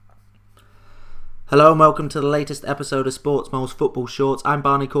Hello and welcome to the latest episode of Sportsmole's Football Shorts. I'm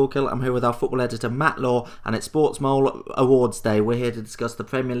Barney Corkill. I'm here with our football editor Matt Law, and it's Sportsmole Awards Day. We're here to discuss the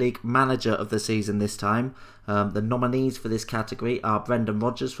Premier League Manager of the season this time. The nominees for this category are Brendan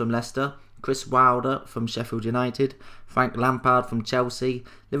Rodgers from Leicester, Chris Wilder from Sheffield United, Frank Lampard from Chelsea,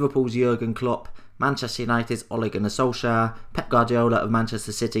 Liverpool's Jurgen Klopp, Manchester United's Ole Gunnar Solskjaer, Pep Guardiola of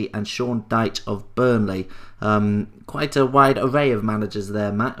Manchester City, and Sean Dyche of Burnley. Quite a wide array of managers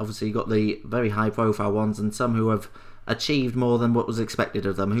there, Matt. Obviously, you got the very high-profile ones and some who have achieved more than what was expected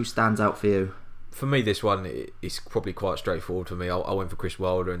of them. Who stands out for you? For me, this one is probably quite straightforward for me. I went for Chris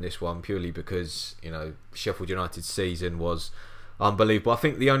Wilder in this one purely because Sheffield United's season was unbelievable. I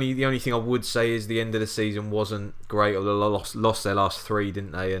think the only thing I would say is the end of the season wasn't great. Or they lost their last three,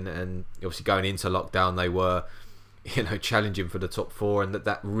 didn't they? And obviously going into lockdown, they were challenging for the top four, and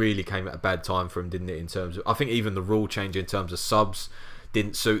that really came at a bad time for them, didn't it? In terms of, I think even the rule change in terms of subs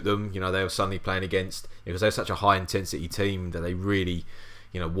didn't suit them. They were suddenly playing against, because they're such a high intensity team that they really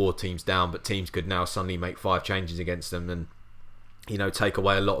wore teams down, but teams could now suddenly make 5 changes against them and take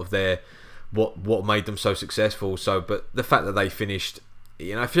away a lot of their what made them so successful. But the fact that they finished,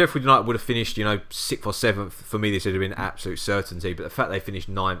 if Sheffield United would have finished 6th or 7th, for me this would have been absolute certainty. But the fact they finished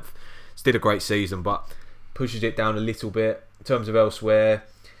 9th, still a great season, but pushes it down a little bit in terms of elsewhere.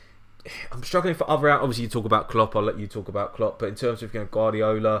 I'm struggling for other out. Obviously, you talk about Klopp. I'll let you talk about Klopp. But in terms of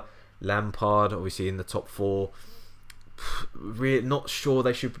Guardiola, Lampard, obviously in the top 4. Really not sure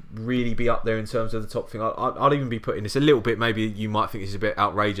they should really be up there in terms of the top thing. I'd even be putting this a little bit, maybe you might think this is a bit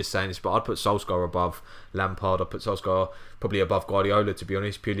outrageous saying this, but I'd put Solskjaer above Lampard. I'd put Solskjaer probably above Guardiola, to be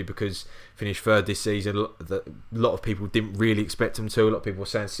honest, purely because finished 3rd this season. A lot of people didn't really expect him to. A lot of people were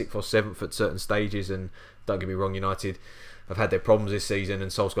saying 6th or 7th at certain stages, and don't get me wrong, United have had their problems this season,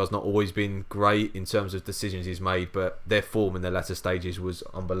 and Solskjaer's not always been great in terms of decisions he's made, but their form in their latter stages was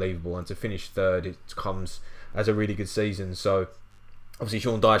unbelievable, and to finish 3rd, it comes as a really good season. So obviously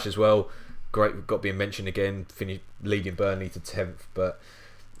Sean Dyche as well, great, got being mentioned again, finished leading Burnley to 10th, but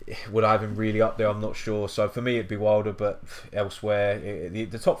would I have him really up there? I'm not sure. So for me it'd be Wilder, but elsewhere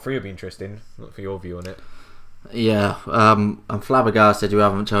the top 3 would be interesting. Not for your view on it. Yeah, I'm flabbergasted you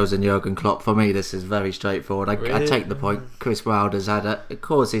haven't chosen Jurgen Klopp. For me, this is very straightforward. I take the point. Chris Wilder's of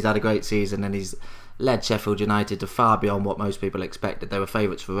course he's had a great season, and he's led Sheffield United to far beyond what most people expected. They were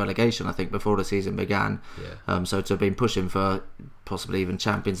favourites for relegation, I think, before the season began. Yeah. So to have been pushing for possibly even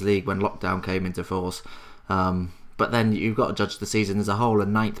Champions League when lockdown came into force. But then you've got to judge the season as a whole,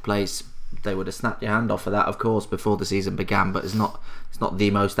 and 9th place, they would have snapped your hand off for that, of course, before the season began, but it's not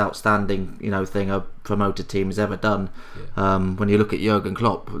the most outstanding thing a promoted team has ever done. Yeah. When you look at Jurgen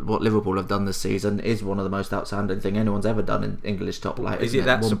Klopp, what Liverpool have done this season is one of the most outstanding thing anyone's ever done in English top league. Is it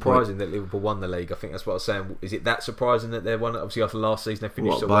that surprising that Liverpool won the league? I think that's what I was saying. Is it that surprising that they won? Obviously after last season they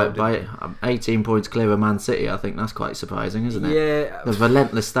finished by 18 points clear of Man City. I think that's quite surprising, isn't it? Yeah. The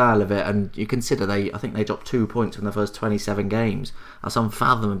relentless style of it, and you consider I think they dropped 2 points from the first 27 games. That's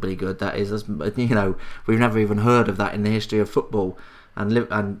unfathomably good. That is, we've never even heard of that in the history of football.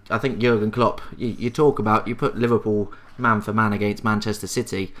 And I think Jurgen Klopp, you put Liverpool man for man against Manchester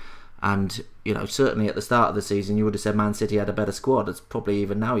City, and certainly at the start of the season you would have said Man City had a better squad. It's probably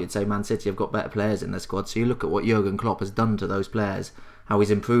even now you'd say Man City have got better players in their squad. So you look at what Jurgen Klopp has done to those players, how he's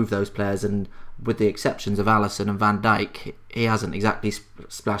improved those players, and with the exceptions of Alisson and Van Dijk, he hasn't exactly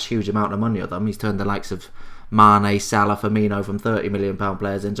splashed huge amount of money on them. He's turned the likes of Mane, Salah, Firmino from £30 million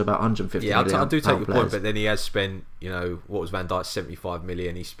players into about 150 million. Yeah, I do take your players. point, but then he has spent, what was Van Dijk's 75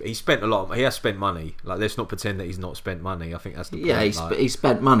 million? He spent a lot. He has spent money. Let's not pretend that he's not spent money. I think that's the point. Yeah, he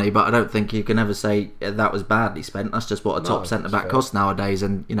spent money, but I don't think you can ever say that was badly spent. That's just what a top centre back costs nowadays,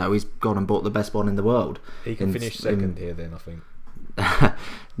 and he's gone and bought the best one in the world. He can finish second here, then I think.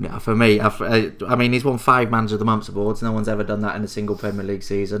 No, for me, I mean, he's won 5 Manager of the Month awards. No one's ever done that in a single Premier League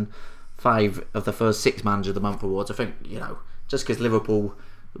season. 5 of the first 6 Manager of the Month awards. I think, just because Liverpool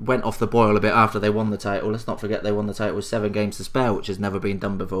went off the boil a bit after they won the title, let's not forget they won the title with 7 games to spare, which has never been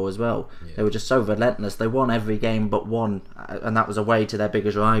done before as well. Yeah. They were just so relentless. They won every game but one, and that was away to their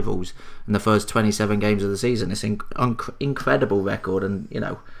biggest rivals in the first 27 games of the season. It's an incredible record, and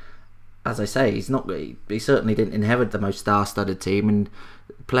as I say, he certainly didn't inherit the most star-studded team, and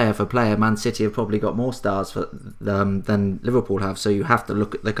player for player, Man City have probably got more stars than Liverpool have, so you have to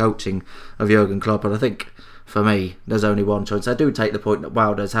look at the coaching of Jurgen Klopp. And I think, for me, there's only one choice. I do take the point that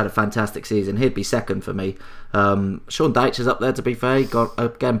Wilder's had a fantastic season. He'd be second for me. Sean Dyche is up there, to be fair.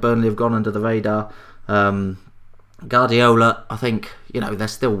 Again, Burnley have gone under the radar. Guardiola, I think, they're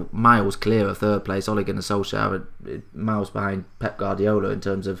still miles clear of 3rd place. Ole Gunnar Solskjaer are miles behind Pep Guardiola in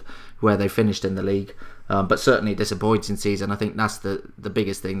terms of where they finished in the league. But certainly a disappointing season. I think that's the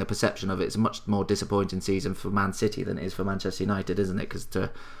biggest thing. The perception of it is a much more disappointing season for Man City than it is for Manchester United, isn't it? Because to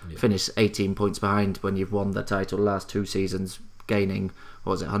finish 18 points behind when you've won the title the last 2 seasons, gaining,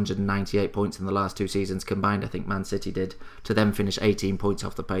 198 points in the last 2 seasons combined, I think Man City did, to then finish 18 points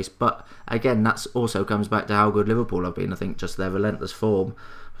off the pace. But again, that also comes back to how good Liverpool have been. I think just their relentless form.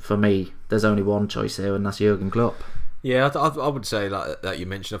 For me, there's only one choice here, and that's Jurgen Klopp. Yeah, I would say like that you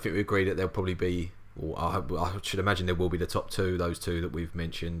mentioned. I think we agree that there'll probably be, or I should imagine there will be the top 2, those 2 that we've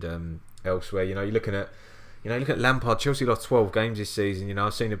mentioned elsewhere. You're looking at Lampard. Chelsea lost 12 games this season.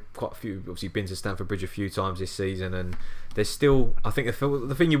 I've seen quite a few. Obviously, been to Stamford Bridge a few times this season, and there's still. I think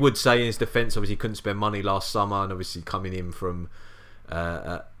the thing you would say in his defence, obviously, couldn't spend money last summer, and obviously coming in from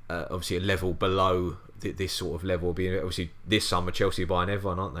obviously a level below this sort of level. Being obviously this summer, Chelsea are buying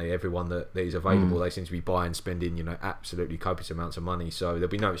everyone, aren't they? Everyone that is available, they seem to be buying, spending absolutely copious amounts of money. So there'll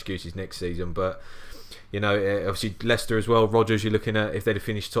be no excuses next season, but. Obviously Leicester as well. Rodgers, you're looking at, if they'd have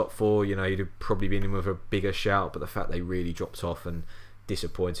finished top 4, you'd have probably been in with a bigger shout. But the fact they really dropped off and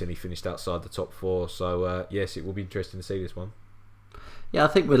disappointingly finished outside the top 4. So yes, it will be interesting to see this one. Yeah, I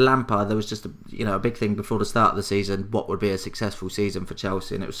think with Lampard, there was just a big thing before the start of the season. What would be a successful season for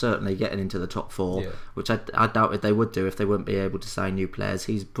Chelsea, and it was certainly getting into the top 4, which I doubted they would do if they wouldn't be able to sign new players.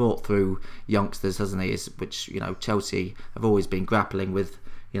 He's brought through youngsters, hasn't he? Which Chelsea have always been grappling with.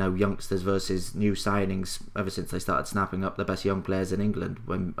 Youngsters versus new signings ever since they started snapping up the best young players in England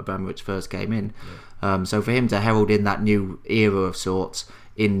when Abramovich first came in. So for him to herald in that new era of sorts,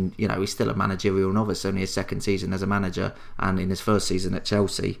 he's still a managerial novice, only his 2nd season as a manager, and in his 1st season at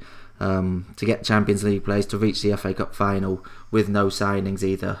Chelsea, to get Champions League place, to reach the FA Cup final with no signings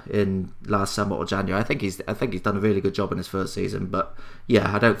either in last summer or January. I think he's done a really good job in his 1st season, but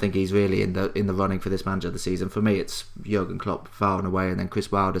I don't think he's really in the running for this manager of the season. For me, it's Jurgen Klopp far and away, and then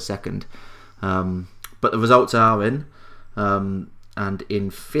Chris Wilder 2nd. But the results are in, and in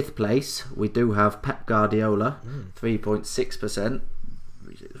 5th place we do have Pep Guardiola, 3.6%.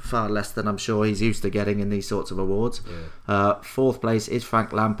 Far less than I'm sure he's used to getting in these sorts of awards. 4th place is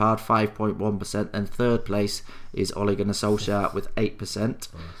Frank Lampard, 5.1%, and 3rd place is Ole Gunnar Solskjaer with 8%.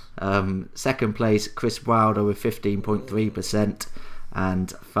 2nd place, Chris Wilder with 15.3%,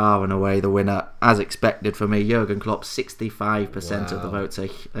 and far and away the winner, as expected for me, Jurgen Klopp, 65% of the votes.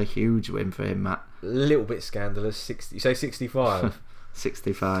 A huge win for him, Matt. A little bit scandalous. You say 65?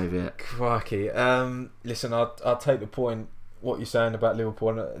 65, yeah. Crikey. Listen, I'll take the point. What you're saying about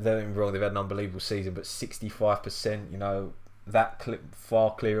Liverpool, they're not even wrong, they've had an unbelievable season, but 65%, that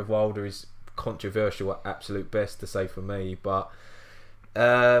far clear of Wilder is controversial at absolute best to say for me. But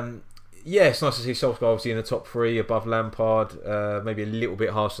it's nice to see Solskjaer obviously in the top 3 above Lampard. Maybe a little bit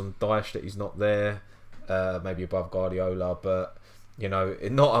harsh on Dyche that he's not there, maybe above Guardiola, but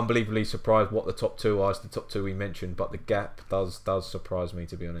not unbelievably surprised what the top 2 are. It's the top 2 we mentioned, but the gap does surprise me,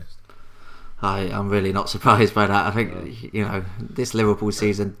 to be honest. I'm really not surprised by that. I think this Liverpool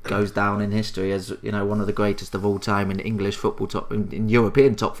season goes down in history as one of the greatest of all time in English football, in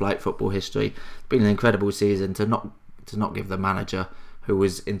European top flight football history. It's been an incredible season. To not give the manager who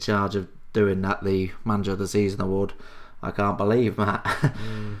was in charge of doing that the Manager of the Season award, I can't believe, Matt.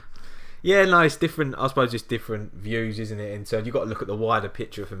 Yeah, no, it's different. I suppose it's different views, isn't it? In terms, you've got to look at the wider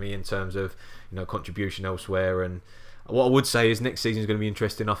picture for me in terms of contribution elsewhere. And what I would say is next season is going to be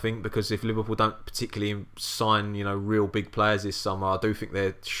interesting, I think, because if Liverpool don't particularly sign real big players this summer, I do think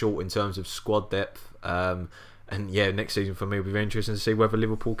they're short in terms of squad depth. And next season for me will be very interesting to see whether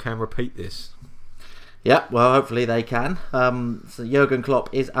Liverpool can repeat this. Yeah, well, hopefully they can. So Jurgen Klopp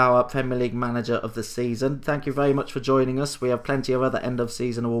is our Premier League Manager of the Season. Thank you very much for joining us. We have plenty of other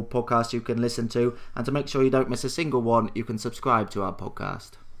end-of-season award podcasts you can listen to, and to make sure you don't miss a single one, you can subscribe to our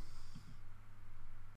podcast.